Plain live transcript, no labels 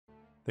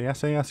The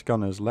SAS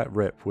gunners let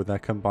rip with their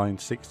combined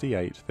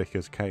 68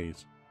 Vickers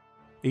Ks,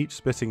 each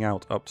spitting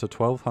out up to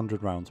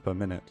 1,200 rounds per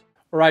minute.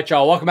 Alright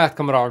y'all, welcome back to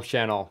Combat Arms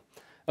channel.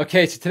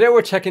 Okay, so today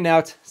we're checking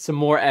out some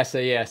more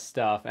SAS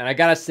stuff, and I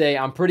gotta say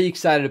I'm pretty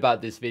excited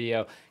about this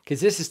video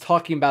because this is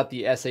talking about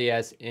the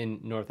SAS in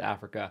North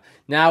Africa.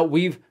 Now,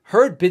 we've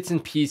heard bits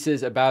and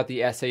pieces about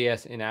the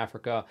SAS in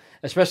Africa,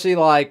 especially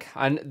like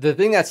the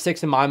thing that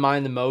sticks in my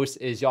mind the most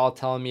is y'all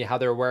telling me how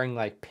they're wearing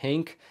like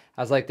pink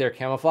as like their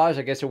camouflage.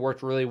 I guess it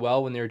worked really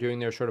well when they were doing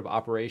their sort of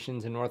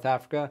operations in North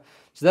Africa.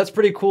 So that's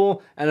pretty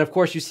cool. And of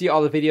course you see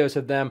all the videos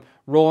of them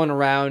rolling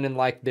around in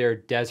like their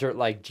desert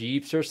like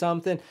Jeeps or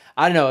something.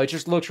 I don't know, it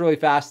just looks really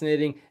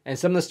fascinating. And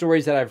some of the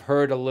stories that I've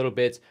heard a little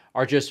bit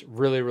are just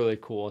really, really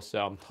cool.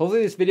 So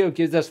hopefully this video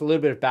gives us a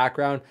little bit of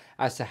background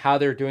as to how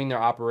they're doing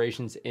their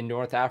operations in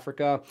North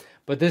Africa.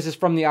 But this is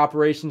from the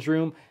operations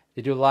room.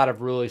 They do a lot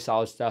of really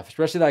solid stuff,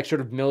 especially like sort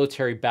of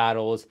military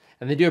battles.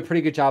 And they do a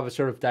pretty good job of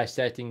sort of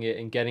dissecting it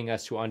and getting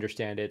us to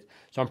understand it.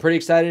 So I'm pretty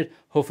excited.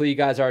 Hopefully you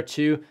guys are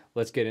too.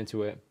 Let's get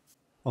into it.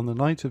 On the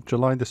night of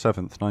July the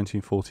 7th,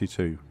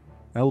 1942,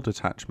 L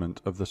Detachment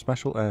of the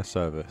Special Air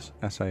Service,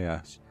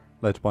 SAS,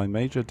 led by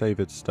Major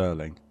David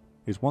Sterling,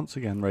 is once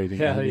again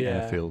raiding enemy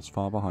airfields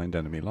far behind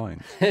enemy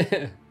lines.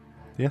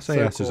 The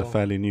SAS is a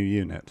fairly new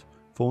unit,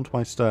 formed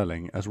by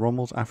Sterling as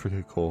Rommel's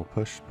Afrika Korps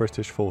pushed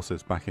British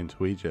forces back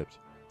into Egypt,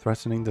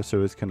 threatening the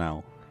Suez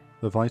Canal,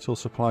 the vital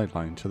supply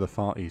line to the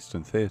Far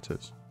Eastern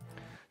theatres.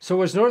 So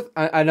was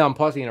I know I'm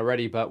pausing it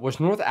already, but was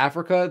North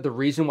Africa the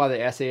reason why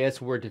the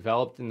SAS were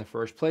developed in the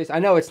first place? I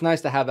know it's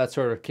nice to have that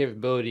sort of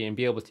capability and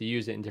be able to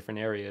use it in different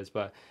areas,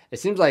 but it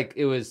seems like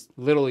it was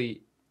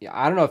literally,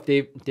 I don't know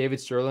if David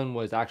Sterling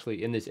was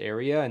actually in this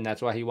area and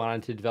that's why he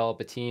wanted to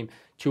develop a team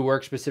to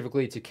work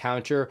specifically to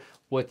counter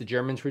what the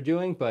Germans were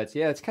doing. But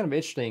yeah, it's kind of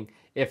interesting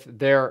if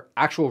their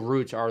actual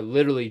roots are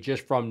literally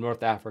just from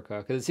North Africa,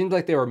 because it seems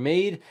like they were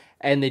made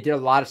and they did a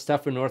lot of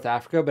stuff in North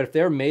Africa, but if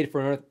they're made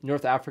for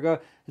North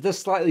Africa, it's a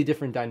slightly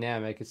different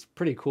dynamic. It's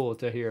pretty cool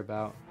to hear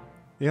about.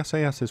 The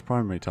SAS's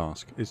primary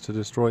task is to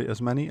destroy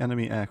as many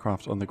enemy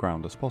aircraft on the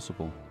ground as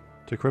possible,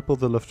 to cripple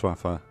the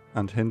Luftwaffe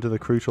and hinder the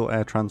crucial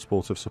air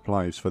transport of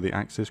supplies for the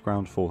Axis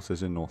ground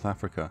forces in North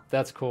Africa.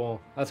 That's cool.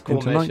 That's a cool.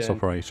 In tonight's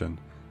operation,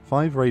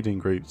 5 raiding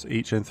groups,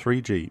 each in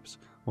 3 jeeps,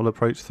 will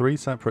approach 3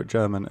 separate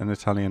German and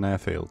Italian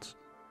airfields,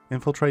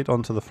 infiltrate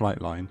onto the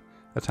flight line,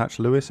 attach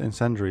Lewis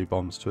incendiary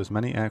bombs to as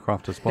many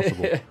aircraft as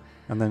possible,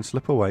 and then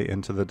slip away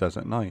into the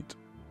desert night.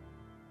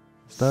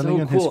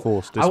 Sterling and his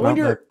force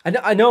dismount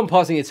I know I'm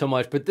pausing it so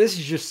much, but this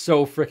is just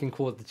so freaking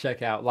cool to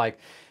check out. Like,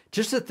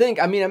 just to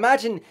think, I mean,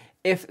 imagine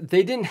if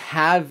they didn't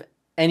have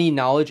any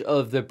knowledge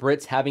of the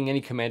Brits having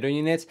any commando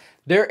units,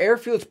 their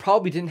airfields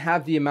probably didn't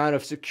have the amount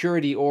of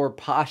security or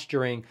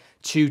posturing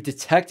to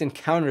detect and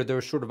counter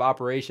those sort of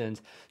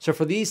operations. So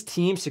for these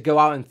teams to go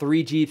out in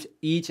 3 jeeps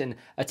each and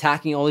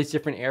attacking all these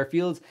different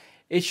airfields,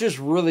 it's just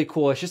really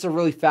cool. It's just a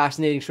really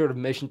fascinating sort of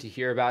mission to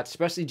hear about,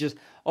 especially just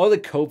all the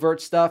covert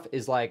stuff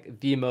is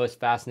like the most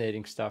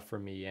fascinating stuff for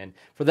me. And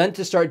for them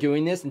to start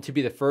doing this and to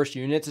be the first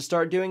unit to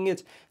start doing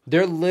it,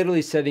 they're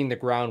literally setting the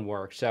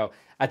groundwork. So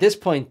at this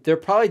point, they're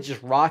probably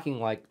just rocking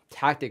like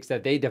tactics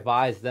that they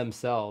devised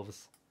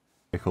themselves.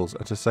 Vehicles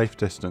at a safe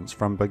distance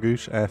from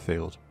Bagouche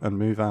Airfield and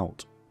move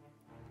out.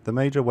 The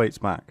Major waits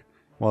back,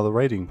 while the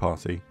raiding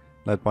party,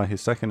 led by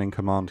his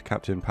second-in-command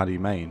Captain Paddy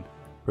Mayne,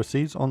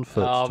 proceeds on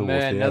foot towards the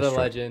airstrip.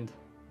 Legend.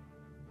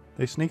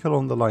 They sneak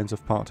along the lines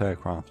of parked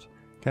aircraft,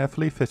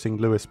 carefully fitting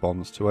Lewis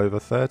bombs to over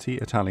 30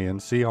 Italian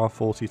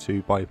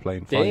CR-42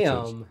 biplane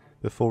fighters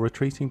before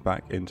retreating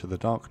back into the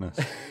darkness.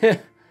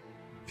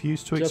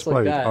 Fused to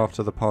explode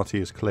after the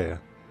party is clear,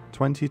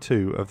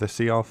 22 of the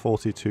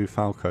CR-42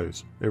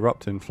 Falcos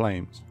erupt in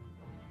flames.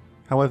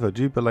 However,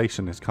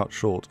 jubilation is cut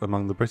short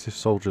among the British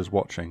soldiers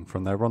watching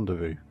from their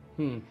rendezvous.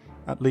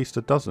 At least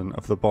a dozen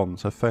of the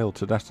bombs have failed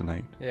to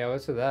detonate. Yeah,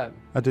 what's with that?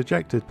 A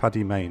dejected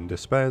Paddy Mayne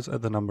despairs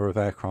at the number of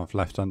aircraft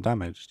left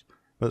undamaged,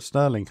 but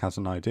Sterling has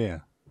an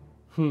idea.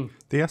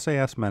 The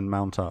SAS men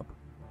mount up.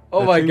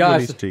 Oh my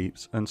gosh! 2 release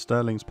jeeps and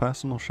Sterling's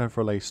personal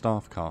Chevrolet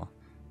staff car,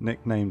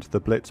 nicknamed the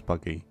Blitz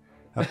Buggy,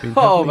 have been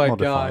heavily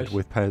modified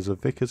with pairs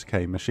of Vickers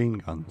K machine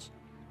guns,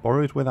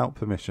 borrowed without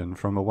permission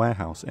from a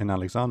warehouse in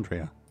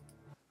Alexandria.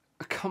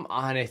 Come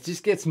on, it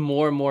just gets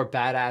more and more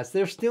badass.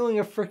 They're stealing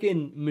a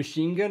freaking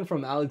machine gun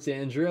from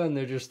Alexandria and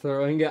they're just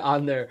throwing it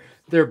on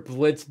their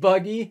Blitz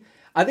Buggy.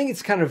 I think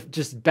it's kind of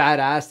just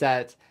badass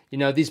that, you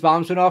know, these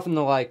bombs went off and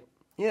they're like,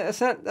 yeah,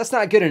 that's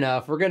not good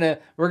enough. We're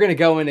gonna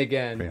go in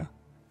again. Yeah.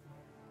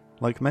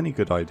 Like many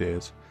good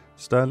ideas,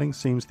 Sterling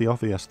seems the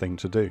obvious thing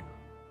to do.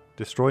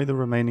 Destroy the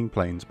remaining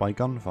planes by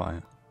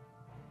gunfire.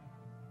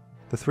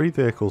 The 3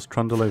 vehicles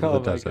trundle over the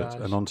desert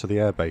and onto the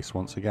airbase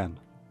once again.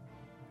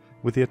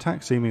 With the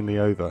attack seemingly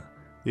over,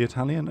 the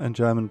Italian and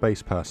German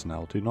base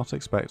personnel do not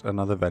expect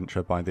another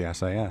venture by the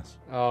SAS.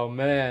 Oh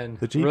man,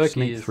 the jeeps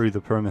sneak through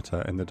the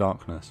perimeter in the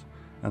darkness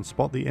and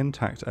spot the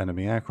intact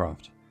enemy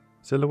aircraft,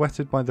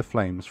 silhouetted by the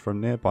flames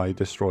from nearby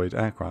destroyed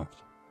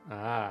aircraft.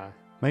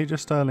 Major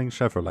Sterling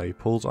Chevrolet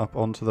pulls up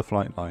onto the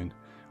flight line,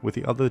 with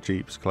the other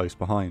jeeps close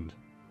behind.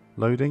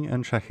 loading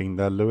and checking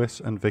their Lewis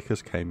and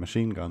Vickers K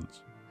machine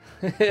guns.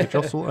 They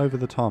jostle over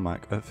the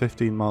tarmac at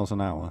 15 miles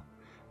an hour,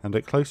 and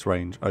at close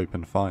range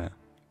open fire.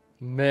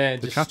 Man,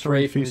 the just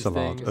chattering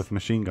fusillade of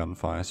machine gun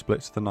fire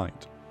splits the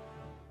night.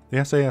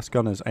 The SAS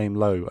gunners aim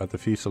low at the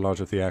fuselage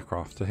of the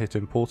aircraft to hit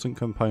important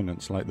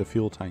components like the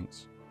fuel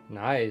tanks.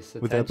 Nice.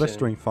 With their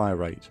blistering fire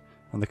rate,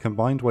 and the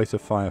combined weight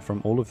of fire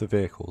from all of the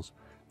vehicles,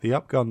 the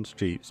upgunned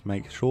jeeps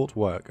make short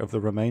work of the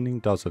remaining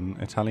dozen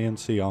Italian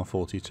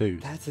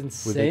CR-42s. That's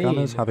insane. With the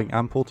gunners having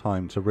ample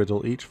time to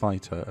riddle each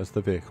fighter as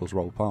the vehicles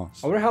roll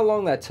past. I wonder how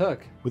long that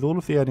took. With all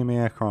of the enemy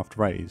aircraft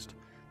raised,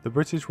 the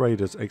British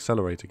raiders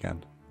accelerate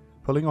again,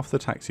 pulling off the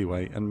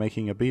taxiway and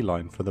making a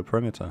beeline for the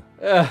perimeter.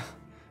 Ugh.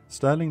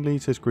 Sterling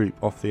leads his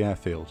group off the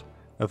airfield,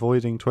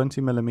 avoiding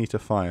 20mm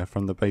fire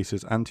from the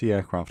base's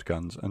anti-aircraft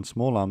guns and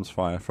small arms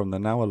fire from the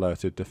now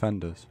alerted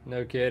defenders.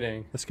 No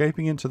kidding.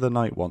 Escaping into the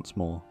night once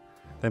more,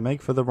 they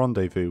make for the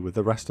rendezvous with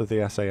the rest of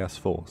the SAS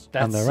force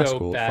and their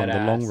escort from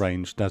the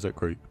long-range desert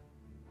group.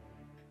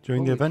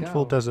 During the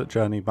eventful desert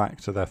journey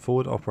back to their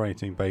forward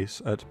operating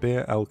base at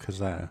Bir el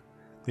Khazer,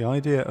 the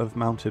idea of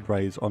mounted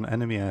raids on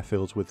enemy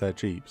airfields with their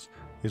jeeps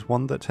is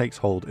one that takes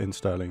hold in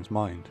Sterling's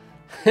mind.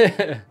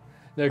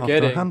 No After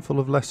kidding. a handful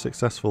of less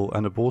successful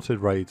and aborted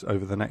raids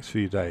over the next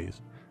few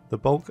days, the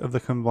bulk of the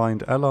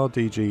combined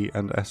LRDG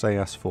and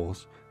SAS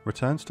force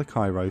returns to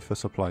Cairo for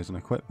supplies and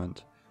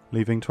equipment,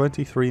 leaving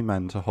 23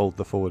 men to hold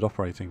the forward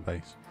operating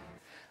base.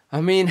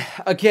 I mean,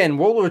 again,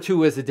 World War II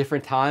was a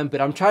different time,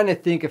 but I'm trying to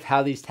think of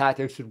how these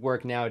tactics would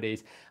work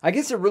nowadays. I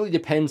guess it really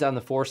depends on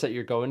the force that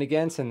you're going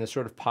against and the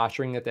sort of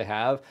posturing that they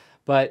have.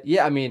 But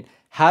yeah, I mean,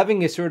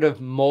 having a sort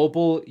of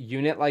mobile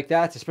unit like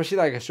that, especially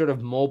like a sort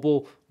of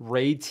mobile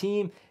raid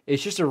team,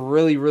 is just a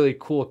really, really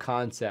cool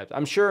concept.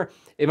 I'm sure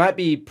it might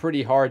be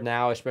pretty hard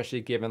now,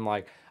 especially given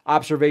like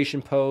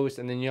observation posts,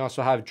 and then you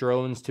also have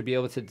drones to be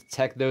able to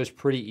detect those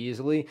pretty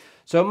easily.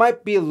 So it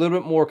might be a little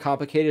bit more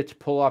complicated to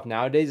pull off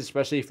nowadays,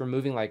 especially if we're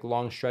moving like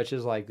long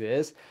stretches like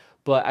this.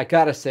 But I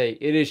gotta say,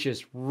 it is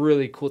just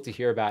really cool to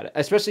hear about it,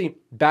 especially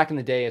back in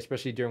the day,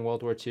 especially during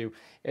World War II.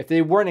 If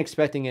they weren't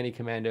expecting any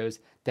commandos,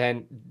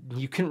 then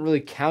you couldn't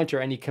really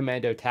counter any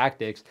commando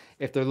tactics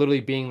if they're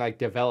literally being like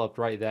developed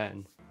right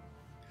then.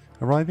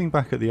 Arriving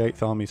back at the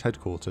 8th Army's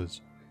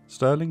headquarters,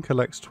 Sterling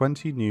collects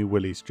 20 new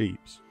Willys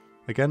Jeeps,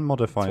 again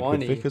modified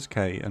with Vickers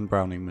K and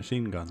Browning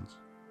machine guns.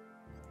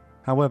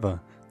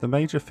 However, the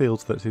major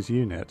feels that his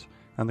unit,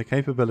 and the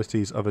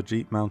capabilities of a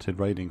Jeep-mounted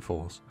raiding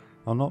force,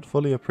 are not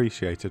fully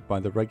appreciated by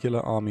the regular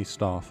Army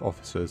staff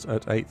officers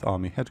at 8th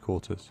Army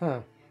headquarters.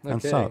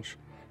 And such,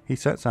 he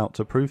sets out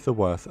to prove the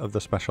worth of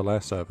the Special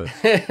Air Service.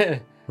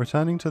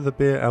 Returning to the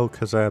Bir el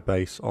Khazer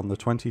base on the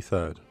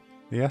 23rd,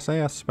 the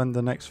SAS spend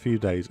the next few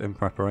days in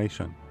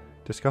preparation,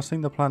 discussing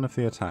the plan of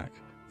the attack,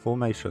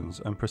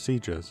 formations and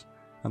procedures,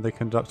 and they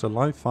conduct a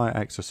live fire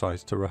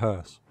exercise to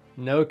rehearse.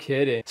 No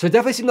kidding. So it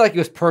definitely seemed like it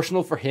was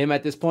personal for him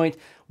at this point,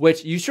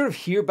 which you sort of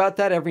hear about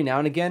that every now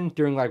and again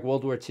during like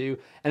World War II.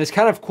 And it's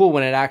kind of cool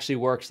when it actually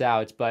works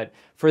out. But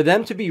for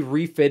them to be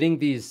refitting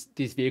these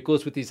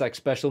vehicles with these like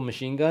special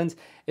machine guns,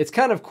 it's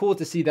kind of cool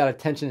to see that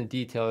attention to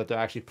detail that they're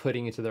actually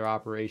putting into their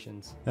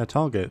operations. Their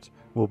target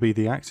will be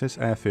the SAS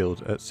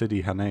Airfield at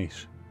Sidi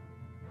Hanesh.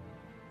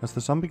 As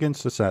the sun begins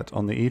to set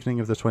on the evening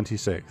of the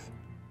 26th,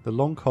 the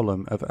long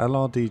column of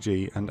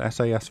LRDG and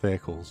SAS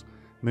vehicles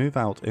move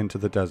out into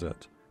the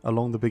desert,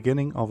 along the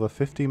beginning of a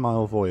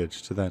 50-mile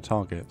voyage to their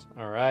target.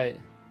 Alright.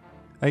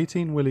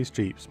 18 Willys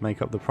Jeeps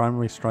make up the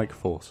primary strike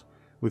force,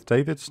 with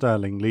David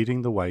Sterling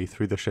leading the way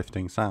through the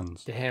shifting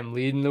sands. Damn,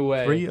 leading the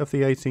way. 3 of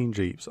the 18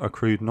 Jeeps are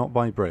crewed not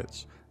by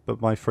Brits, but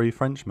by free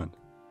Frenchmen.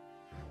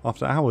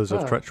 After hours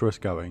of treacherous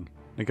going,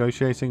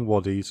 negotiating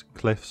wadis,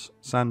 cliffs,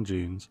 sand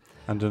dunes,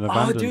 and an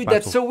abandoned dude,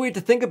 that's so weird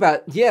to think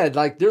about. Yeah,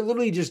 like they're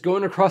literally just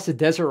going across the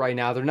desert right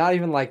now. They're not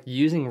even like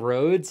using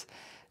roads.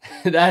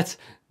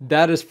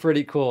 That is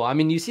pretty cool. I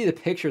mean, you see the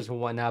pictures and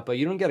whatnot, but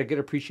you don't get a good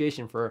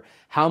appreciation for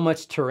how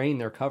much terrain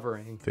they're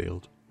covering.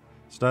 Field.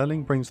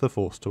 Sterling brings the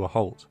force to a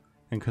halt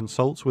and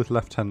consults with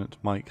Lieutenant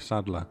Mike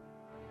Sadler.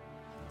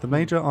 The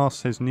Major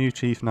asks his new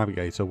Chief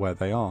Navigator where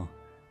they are,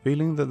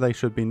 feeling that they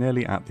should be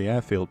nearly at the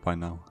airfield by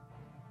now.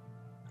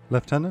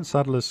 Lieutenant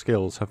Sadler's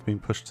skills have been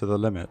pushed to the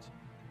limit,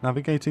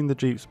 navigating the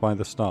jeeps by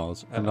the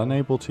stars and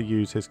unable to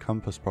use his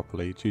compass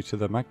properly due to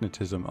the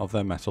magnetism of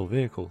their metal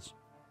vehicles.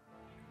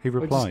 He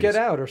replies, just get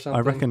out or something.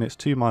 I reckon it's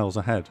 2 miles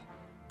ahead,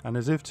 and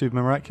as if to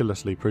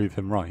miraculously prove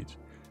him right,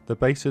 the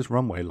base's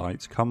runway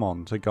lights come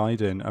on to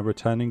guide in a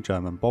returning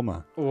German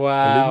bomber,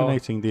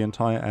 illuminating the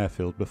entire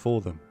airfield before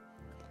them.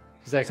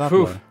 Like,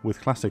 Sadler, with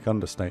classic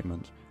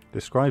understatement,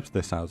 describes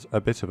this as a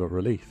bit of a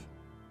relief.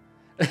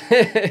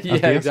 Yeah,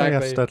 as the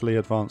SAS steadily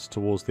advanced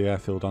towards the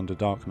airfield under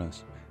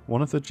darkness,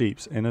 one of the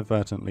jeeps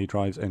inadvertently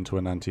drives into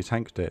an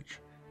anti-tank ditch,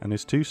 and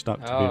is too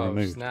stuck to be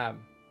removed. Snap.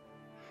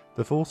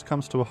 The force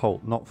comes to a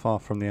halt not far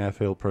from the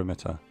airfield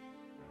perimeter.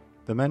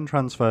 The men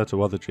transfer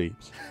to other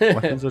jeeps,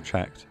 weapons are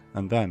checked,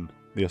 and then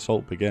the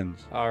assault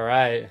begins.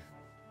 Alright.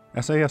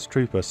 SAS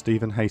trooper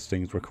Stephen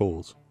Hastings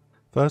recalls,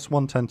 first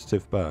one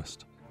tentative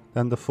burst,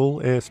 Then the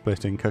full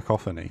ear-splitting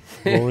cacophony,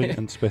 roaring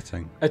and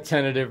spitting. A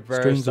tentative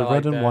burst. Streams of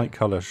red and white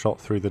colour shot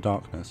through the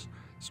darkness,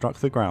 struck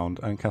the ground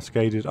and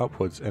cascaded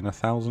upwards in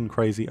 1,000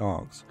 crazy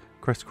arcs,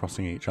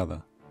 crisscrossing each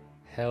other.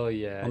 Hell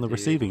yeah, On the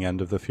receiving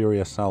end of the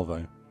furious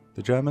salvo,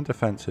 the German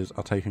defences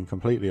are taken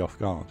completely off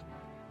guard,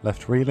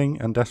 left reeling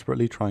and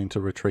desperately trying to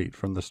retreat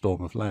from the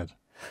storm of lead.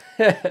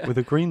 With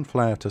a green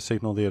flare to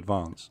signal the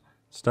advance,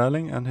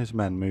 Sterling and his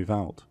men move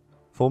out,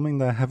 forming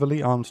their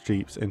heavily armed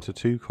jeeps into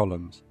 2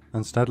 columns,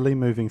 and steadily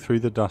moving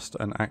through the dust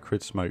and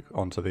acrid smoke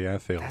onto the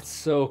airfield. That's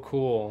so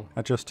cool.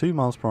 At just 2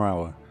 miles per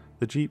hour,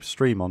 the jeeps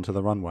stream onto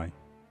the runway.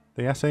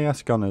 The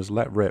SAS gunners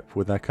let rip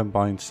with their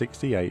combined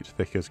 68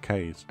 Vickers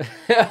Ks,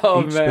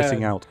 each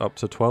spitting out up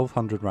to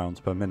 1,200 rounds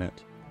per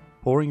minute,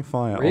 pouring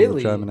fire on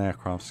the German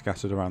aircraft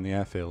scattered around the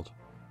airfield.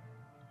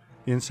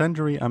 The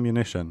incendiary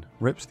ammunition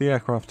rips the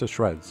aircraft to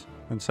shreds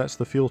and sets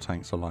the fuel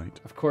tanks alight.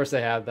 Of course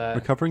they have that.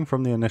 Recovering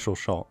from the initial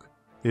shock,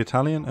 the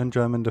Italian and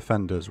German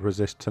defenders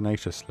resist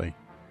tenaciously,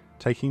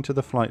 taking to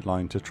the flight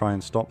line to try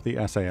and stop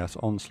the SAS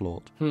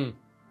onslaught.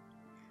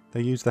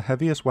 They use the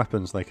heaviest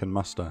weapons they can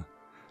muster,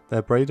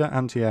 their Breda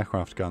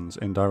anti-aircraft guns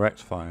in direct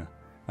fire,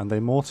 and they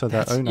mortar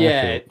their own airfield.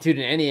 Yeah, dude,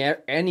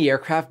 any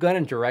aircraft gun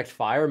in direct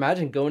fire,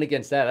 imagine going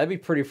against that. That'd be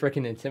pretty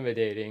freaking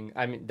intimidating.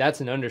 I mean,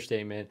 that's an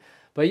understatement.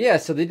 But yeah,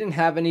 so they didn't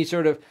have any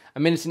sort of, I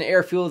mean, it's an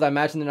airfield. I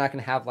imagine they're not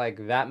going to have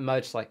like that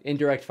much like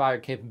indirect fire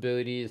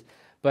capabilities.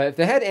 But if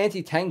they had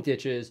anti-tank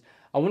ditches,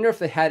 I wonder if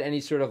they had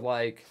any sort of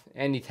like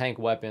anti-tank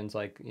weapons,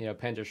 like, you know,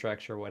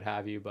 Panzerschrecks or what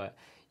have you. But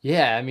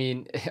yeah, I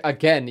mean,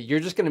 again, you're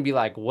just going to be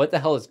like, what the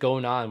hell is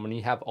going on when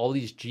you have all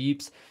these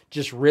Jeeps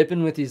just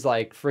ripping with these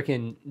like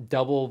freaking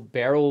double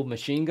barrel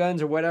machine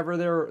guns or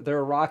whatever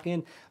they're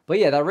rocking. But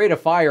yeah, that rate of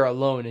fire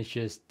alone is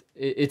just,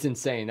 it's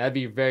insane. That'd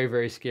be very,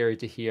 very scary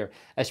to hear,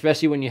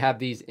 especially when you have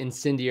these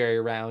incendiary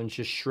rounds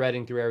just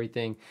shredding through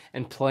everything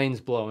and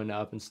planes blowing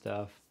up and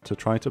stuff. To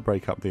try to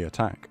break up the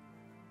attack.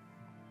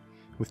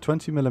 With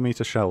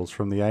 20mm shells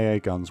from the AA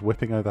guns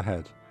whipping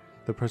overhead,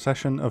 the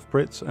procession of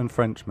Brits and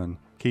Frenchmen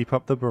keep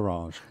up the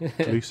barrage,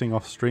 loosing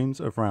off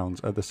streams of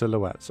rounds at the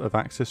silhouettes of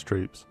Axis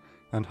troops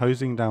and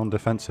hosing down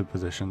defensive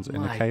positions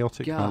in a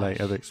chaotic melee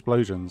of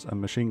explosions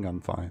and machine gun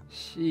fire.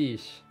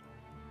 Sheesh.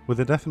 With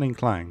a deafening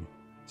clang,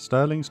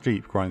 Sterling's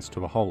jeep grinds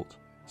to a halt,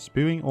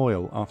 spewing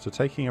oil after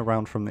taking a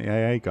round from the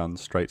AA gun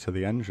straight to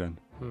the engine,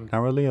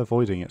 narrowly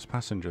avoiding its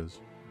passengers.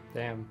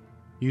 Damn.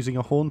 Using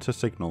a horn to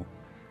signal,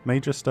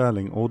 Major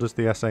Sterling orders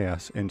the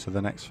SAS into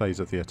the next phase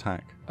of the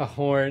attack. A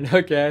horn,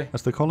 okay.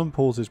 As the column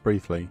pauses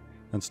briefly,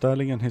 and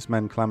Sterling and his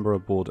men clamber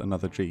aboard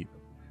another jeep,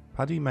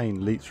 Paddy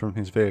Mayne leaps from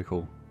his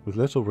vehicle, with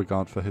little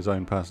regard for his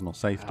own personal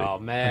safety,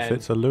 and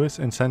fits a Lewis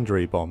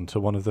incendiary bomb to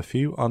one of the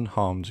few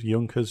unharmed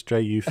Junkers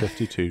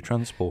Ju-52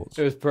 transports.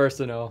 It was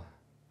personal.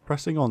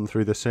 Pressing on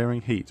through the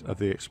searing heat of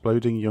the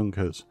exploding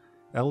Junkers,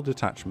 L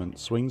Detachment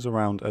swings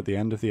around at the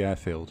end of the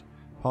airfield,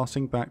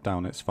 passing back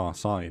down its far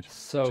side,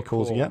 to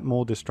cause yet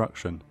more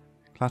destruction,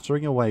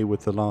 clattering away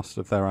with the last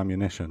of their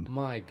ammunition,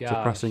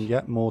 suppressing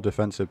yet more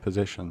defensive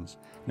positions.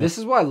 This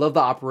is why I love the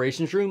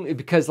operations room,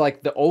 because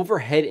like the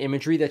overhead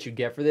imagery that you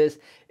get for this,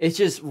 it's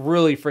just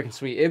really freaking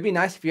sweet. It'd be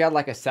nice if you had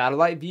like a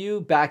satellite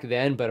view back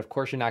then, but of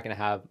course you're not going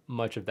to have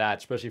much of that,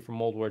 especially from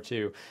World War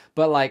II.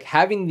 But like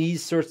having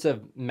these sorts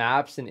of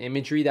maps and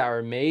imagery that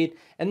are made,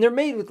 and they're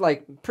made with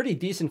like pretty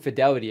decent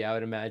fidelity, I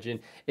would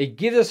imagine, it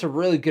gives us a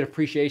really good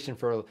appreciation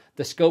for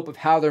the scope of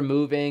how they're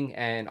moving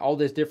and all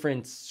these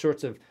different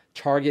sorts of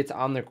targets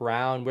on the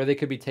ground where they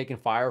could be taking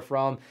fire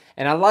from.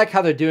 And I like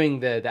how they're doing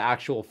the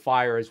actual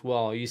fire as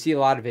well. You see a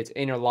lot of it's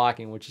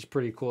interlocking, which is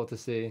pretty cool to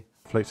see.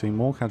 Inflicting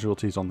more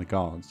casualties on the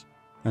guards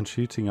and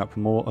shooting up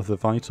more of the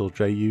vital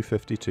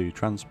Ju-52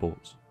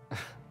 transports.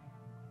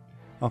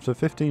 After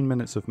 15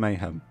 minutes of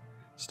mayhem,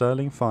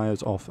 Sterling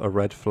fires off a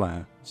red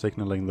flare,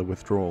 signalling the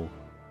withdrawal.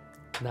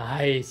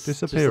 Nice.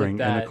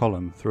 Disappearing in a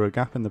column through a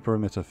gap in the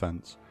perimeter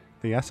fence,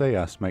 the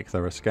SAS make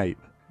their escape,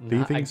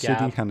 leaving Sidi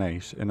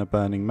Hanesh in a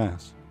burning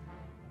mess.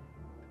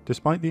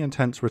 Despite the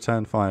intense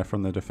return fire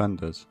from the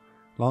defenders,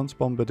 Lance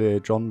Bombardier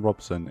John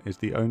Robson is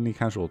the only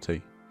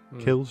casualty,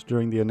 killed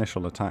during the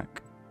initial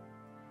attack.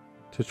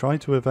 To try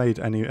to evade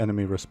any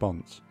enemy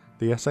response,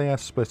 the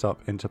SAS split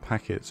up into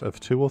packets of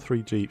 2 or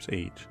 3 jeeps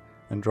each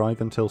and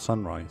drive until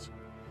sunrise,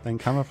 then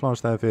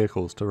camouflage their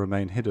vehicles to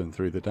remain hidden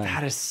through the day,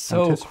 that is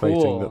so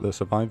anticipating that the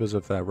survivors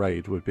of their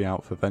raid would be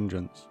out for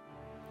vengeance.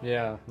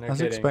 Yeah,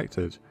 As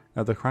expected,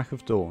 at the crack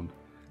of dawn,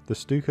 the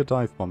Stuka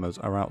dive bombers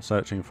are out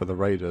searching for the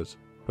raiders,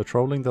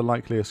 patrolling the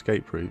likely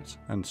escape routes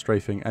and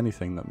strafing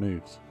anything that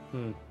moves.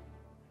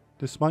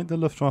 Despite the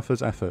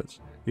Luftwaffe's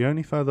efforts, the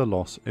only further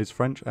loss is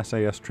French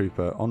SAS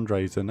trooper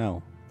André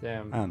Zinel.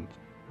 And,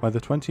 by the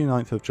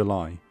 29th of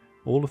July,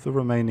 all of the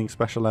remaining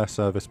Special Air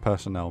Service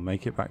personnel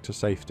make it back to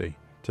safety,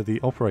 to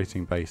the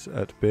operating base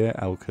at Bir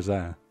El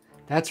Khazer.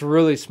 That's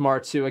really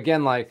smart too.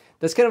 Again, like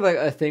that's kind of like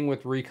a thing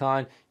with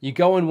recon. You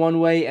go in one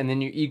way and then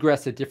you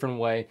egress a different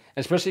way.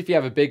 And especially if you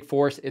have a big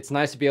force, it's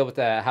nice to be able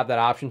to have that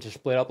option to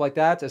split up like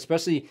that,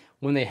 especially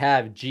when they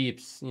have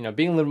jeeps. You know,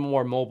 being a little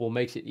more mobile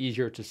makes it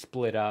easier to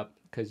split up.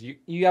 because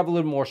you have a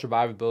little more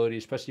survivability,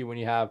 especially when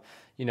you have,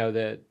 you know,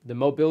 the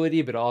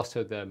mobility, but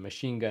also the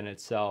machine gun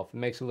itself. It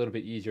makes it a little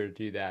bit easier to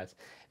do that.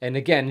 And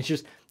again, it's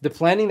just the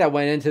planning that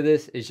went into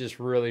this is just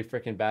really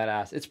freaking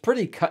badass. It's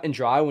pretty cut and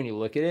dry when you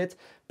look at it,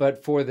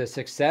 but for the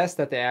success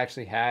that they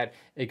actually had,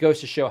 it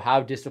goes to show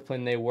how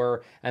disciplined they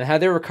were and how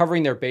they're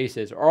recovering their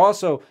bases, or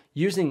also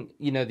using,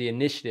 you know, the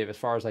initiative as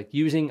far as like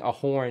using a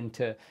horn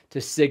to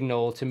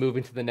signal to move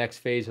into the next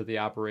phase of the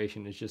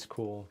operation is just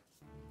cool.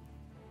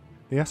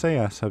 The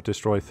SAS have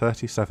destroyed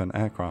 37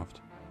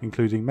 aircraft,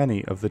 including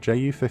many of the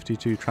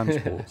Ju-52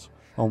 transports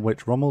on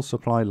which Rommel's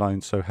supply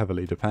lines so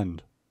heavily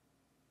depend.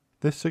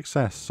 This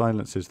success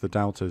silences the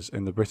doubters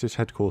in the British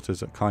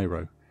headquarters at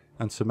Cairo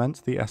and cements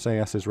the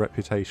SAS's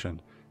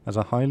reputation as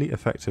a highly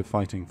effective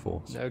fighting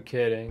force. No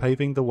kidding.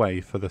 Paving the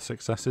way for the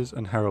successes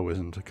and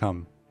heroism to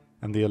come,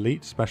 and the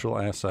elite Special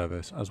Air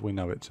Service as we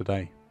know it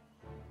today.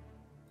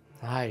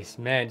 Nice,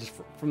 man. Just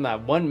from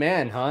that one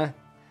man, huh?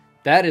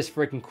 That is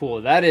freaking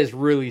cool. That is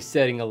really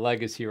setting a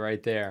legacy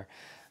right there.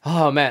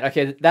 Oh man,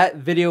 okay, that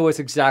video was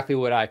exactly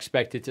what I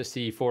expected to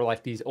see for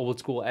like these old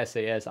school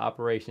SAS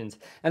operations.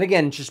 And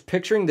again, just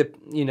picturing the,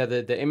 you know,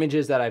 the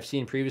images that I've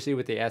seen previously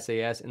with the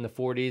SAS in the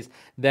 40s,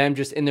 them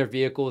just in their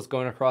vehicles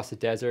going across the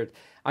desert.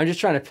 I'm just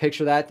trying to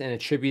picture that and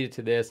attribute it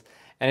to this.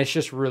 And it's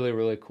just really,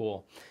 really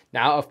cool.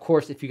 Now, of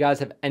course, if you guys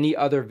have any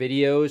other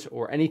videos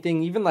or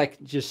anything, even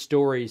like just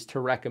stories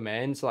to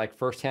recommend, so like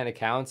firsthand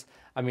accounts,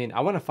 I mean, I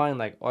want to find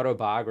like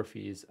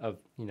autobiographies of,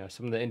 you know,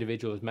 some of the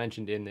individuals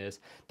mentioned in this.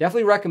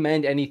 Definitely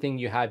recommend anything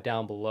you have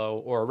down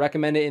below, or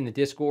recommend it in the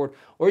Discord,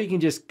 or you can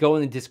just go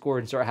in the Discord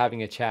and start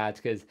having a chat.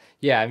 Because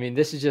yeah, I mean,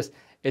 this is just,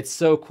 it's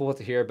so cool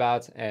to hear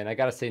about. And I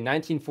got to say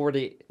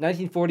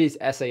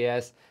 1940s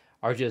SAS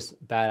are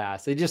just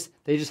badass.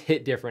 They just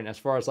hit different as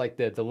far as like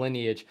the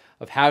lineage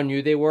of how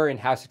new they were and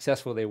how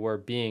successful they were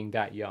being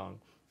that young.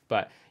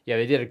 But yeah,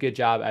 they did a good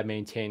job at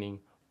maintaining,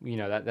 you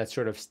know, that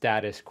sort of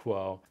status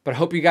quo. But I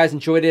hope you guys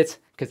enjoyed it,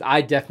 because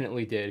I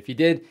definitely did. If you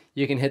did,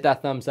 you can hit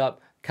that thumbs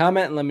up,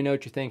 comment and let me know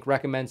what you think,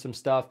 recommend some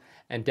stuff,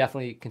 and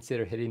definitely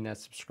consider hitting that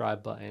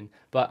subscribe button.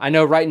 But I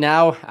know right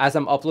now, as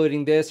I'm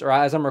uploading this, or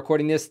as I'm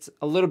recording this, it's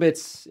a little bit,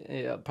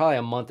 probably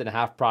a month and a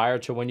half prior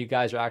to when you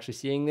guys are actually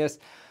seeing this.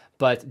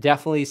 But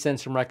definitely send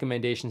some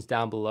recommendations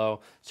down below,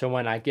 so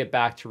when I get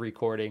back to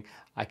recording,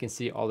 I can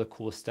see all the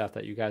cool stuff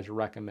that you guys are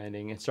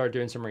recommending and start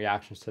doing some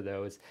reactions to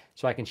those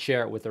so I can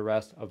share it with the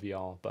rest of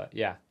y'all. But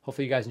yeah,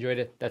 hopefully you guys enjoyed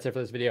it. That's it for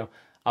this video.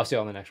 I'll see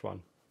you on the next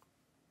one.